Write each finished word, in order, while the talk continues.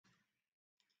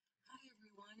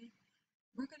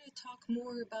We're going to talk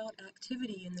more about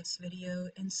activity in this video,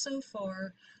 and so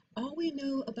far, all we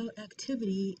know about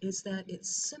activity is that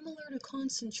it's similar to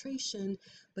concentration,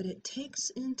 but it takes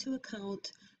into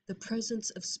account the presence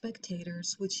of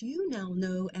spectators, which you now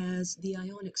know as the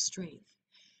ionic strength.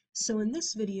 So in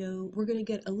this video, we're going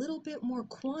to get a little bit more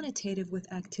quantitative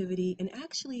with activity and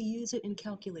actually use it in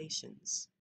calculations.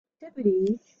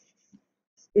 Activity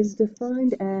is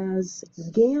defined as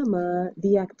gamma,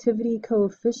 the activity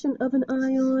coefficient of an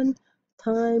ion,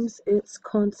 times its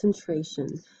concentration.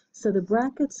 So the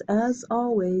brackets, as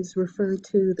always, refer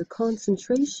to the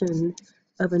concentration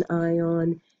of an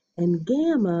ion, and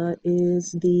gamma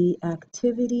is the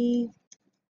activity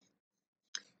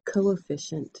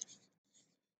coefficient.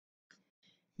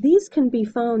 These can be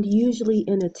found usually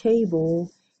in a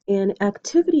table, and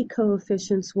activity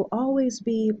coefficients will always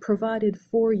be provided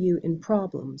for you in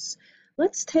problems.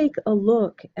 Let's take a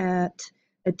look at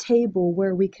a table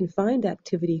where we can find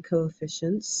activity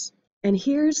coefficients. And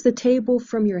here's the table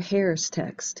from your Harris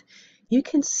text. You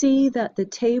can see that the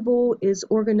table is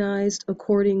organized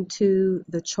according to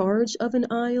the charge of an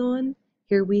ion.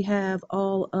 Here we have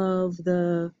all of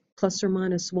the plus or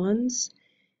minus ones.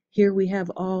 Here we have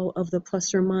all of the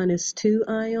plus or minus 2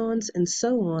 ions, and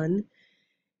so on.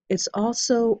 It's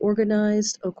also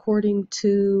organized according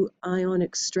to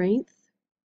ionic strength,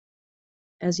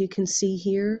 as you can see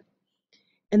here.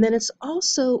 And then it's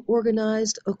also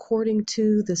organized according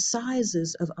to the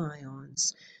sizes of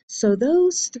ions. So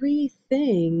those three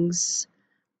things,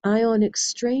 ionic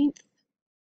strength,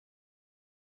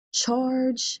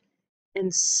 charge,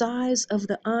 and size of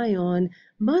the ion,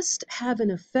 must have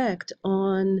an effect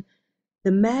on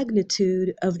the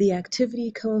magnitude of the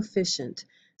activity coefficient.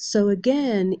 So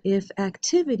again, if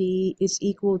activity is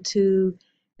equal to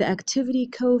the activity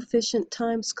coefficient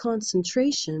times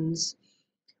concentrations,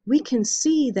 we can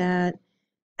see that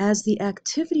as the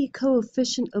activity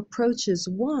coefficient approaches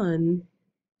 1,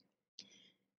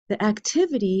 the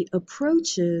activity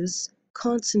approaches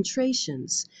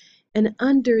concentrations. And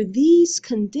under these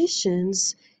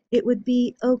conditions, it would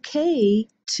be okay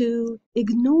to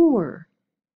ignore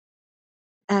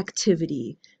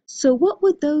activity. So what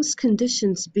would those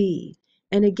conditions be?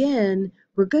 And again,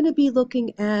 we're going to be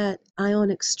looking at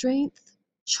ionic strength,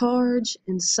 charge,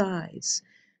 and size.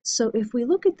 So if we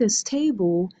look at this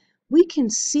table, we can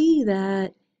see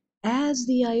that as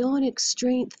the ionic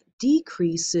strength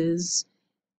decreases,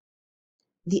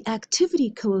 the activity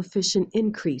coefficient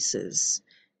increases.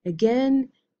 Again,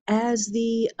 as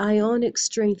the ionic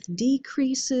strength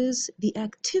decreases, the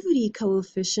activity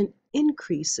coefficient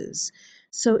increases.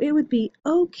 So it would be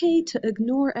okay to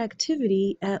ignore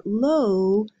activity at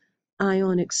low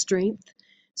ionic strength.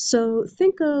 So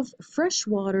think of fresh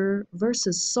water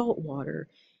versus salt water.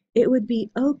 It would be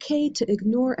okay to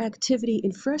ignore activity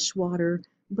in fresh water,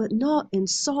 but not in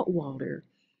salt water.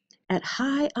 At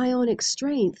high ionic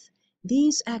strength,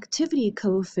 these activity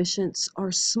coefficients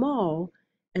are small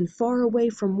and far away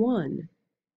from 1.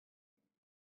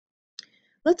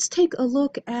 Let's take a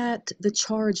look at the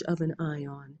charge of an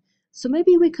ion. So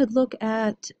maybe we could look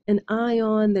at an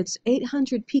ion that's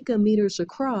 800 picometers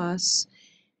across,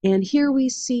 and here we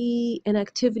see an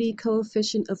activity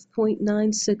coefficient of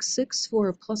 0.966 for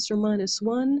a plus or minus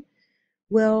 1.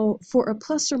 Well, for a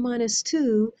plus or minus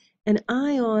 2, an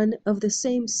ion of the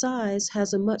same size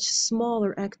has a much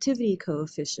smaller activity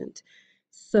coefficient.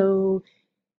 So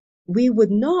we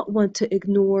would not want to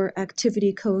ignore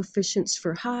activity coefficients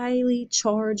for highly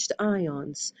charged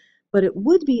ions, but it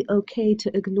would be okay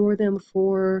to ignore them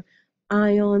for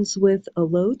ions with a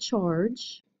low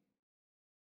charge.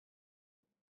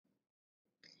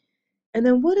 And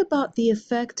then what about the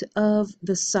effect of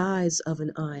the size of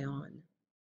an ion?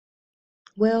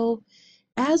 Well,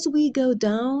 as we go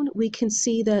down, we can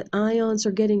see that ions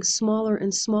are getting smaller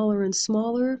and smaller and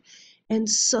smaller, and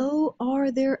so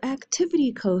are their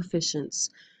activity coefficients.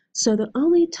 So the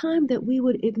only time that we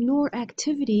would ignore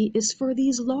activity is for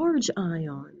these large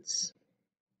ions.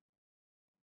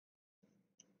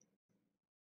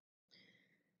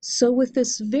 So with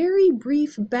this very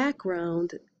brief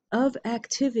background of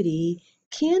activity,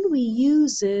 can we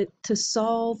use it to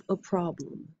solve a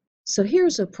problem? So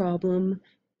here's a problem.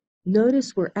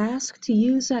 Notice we're asked to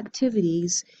use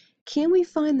activities. Can we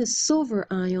find the silver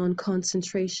ion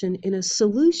concentration in a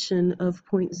solution of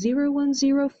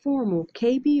 0.010 formol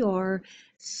KBr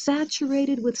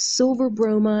saturated with silver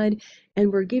bromide,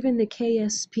 and we're given the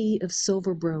KSP of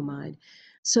silver bromide?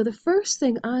 So the first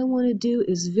thing I want to do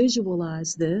is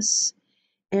visualize this,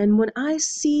 and when I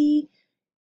see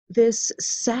this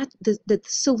the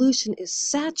solution is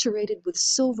saturated with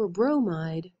silver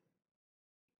bromide,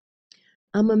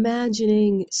 I'm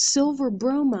imagining silver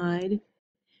bromide,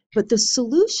 but the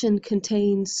solution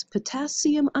contains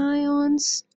potassium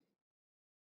ions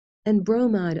and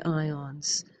bromide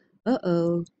ions.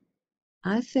 Uh-oh,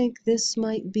 I think this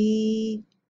might be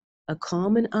a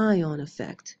common ion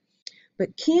effect.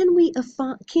 But can we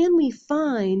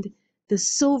find the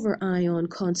silver ion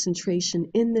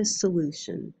concentration in this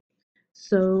solution?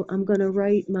 So I'm going to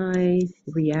write my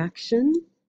reaction.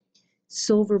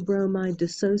 Silver bromide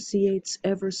dissociates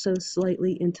ever so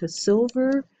slightly into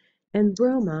silver and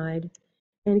bromide.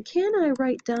 And can I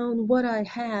write down what I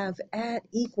have at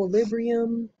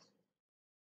equilibrium?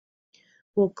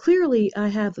 Well, clearly I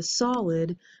have a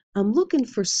solid. I'm looking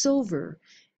for silver.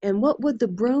 And what would the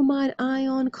bromide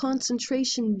ion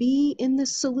concentration be in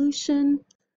this solution?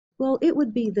 Well, it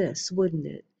would be this, wouldn't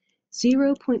it?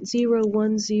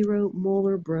 0.010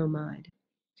 molar bromide.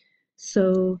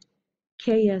 So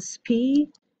KSP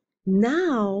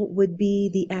now would be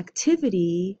the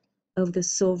activity of the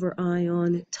silver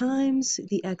ion times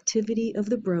the activity of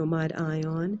the bromide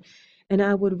ion, and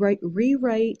I would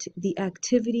rewrite the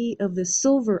activity of the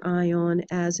silver ion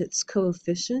as its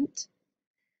coefficient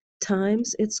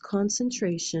times its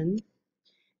concentration,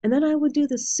 and then I would do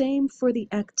the same for the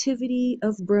activity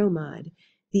of bromide.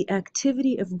 The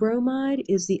activity of bromide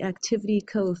is the activity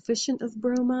coefficient of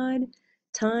bromide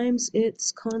times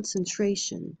its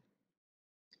concentration.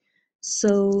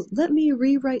 So let me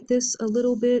rewrite this a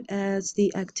little bit as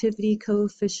the activity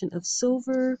coefficient of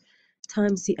silver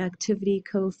times the activity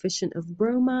coefficient of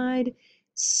bromide.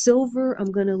 Silver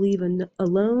I'm going to leave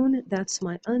alone, that's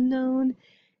my unknown.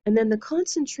 And then the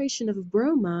concentration of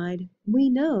bromide we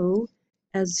know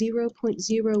as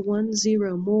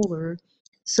 0.010 molar.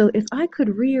 So if I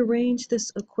could rearrange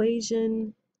this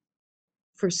equation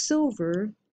for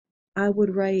silver, I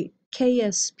would write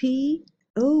KSP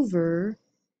over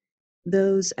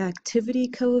those activity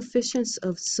coefficients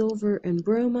of silver and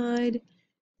bromide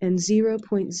and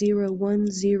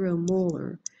 0.010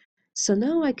 molar. So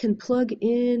now I can plug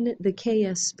in the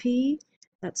KSP,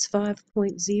 that's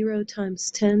 5.0 times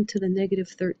 10 to the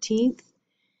negative 13th.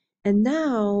 And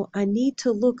now I need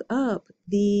to look up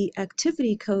the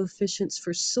activity coefficients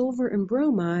for silver and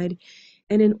bromide.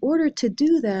 And in order to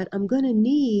do that, I'm going to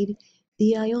need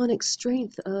the ionic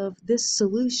strength of this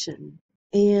solution.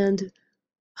 And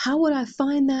how would I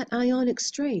find that ionic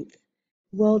strength?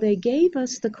 Well, they gave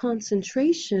us the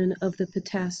concentration of the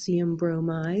potassium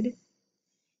bromide.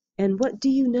 And what do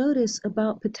you notice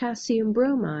about potassium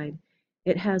bromide?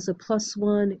 It has a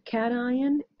 +1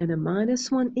 cation and a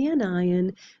 -1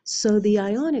 anion, so the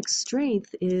ionic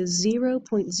strength is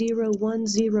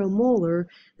 0.010 molar,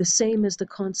 the same as the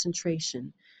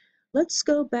concentration. Let's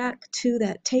go back to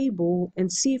that table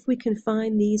and see if we can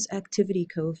find these activity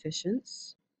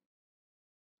coefficients.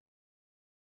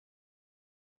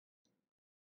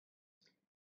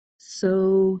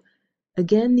 So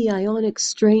again, the ionic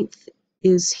strength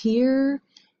is here,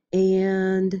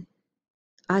 and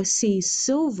I see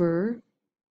silver,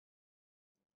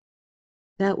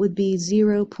 that would be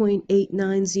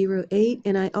 0.8908,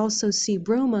 and I also see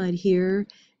bromide here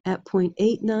at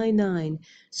 0.899.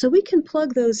 So we can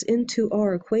plug those into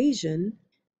our equation.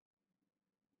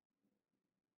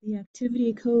 The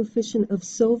activity coefficient of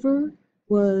silver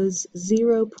was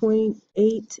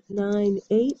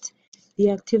 0.898. The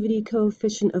activity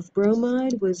coefficient of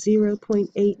bromide was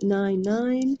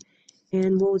 0.899,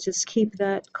 and we'll just keep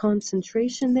that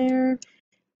concentration there.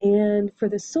 And for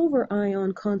the silver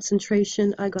ion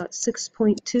concentration, I got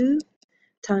 6.2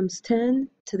 times 10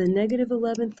 to the negative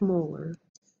 11th molar.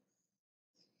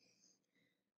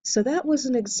 So that was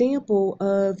an example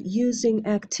of using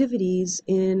activities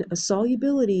in a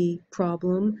solubility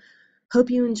problem.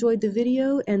 Hope you enjoyed the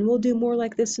video, and we'll do more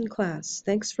like this in class.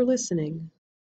 Thanks for listening.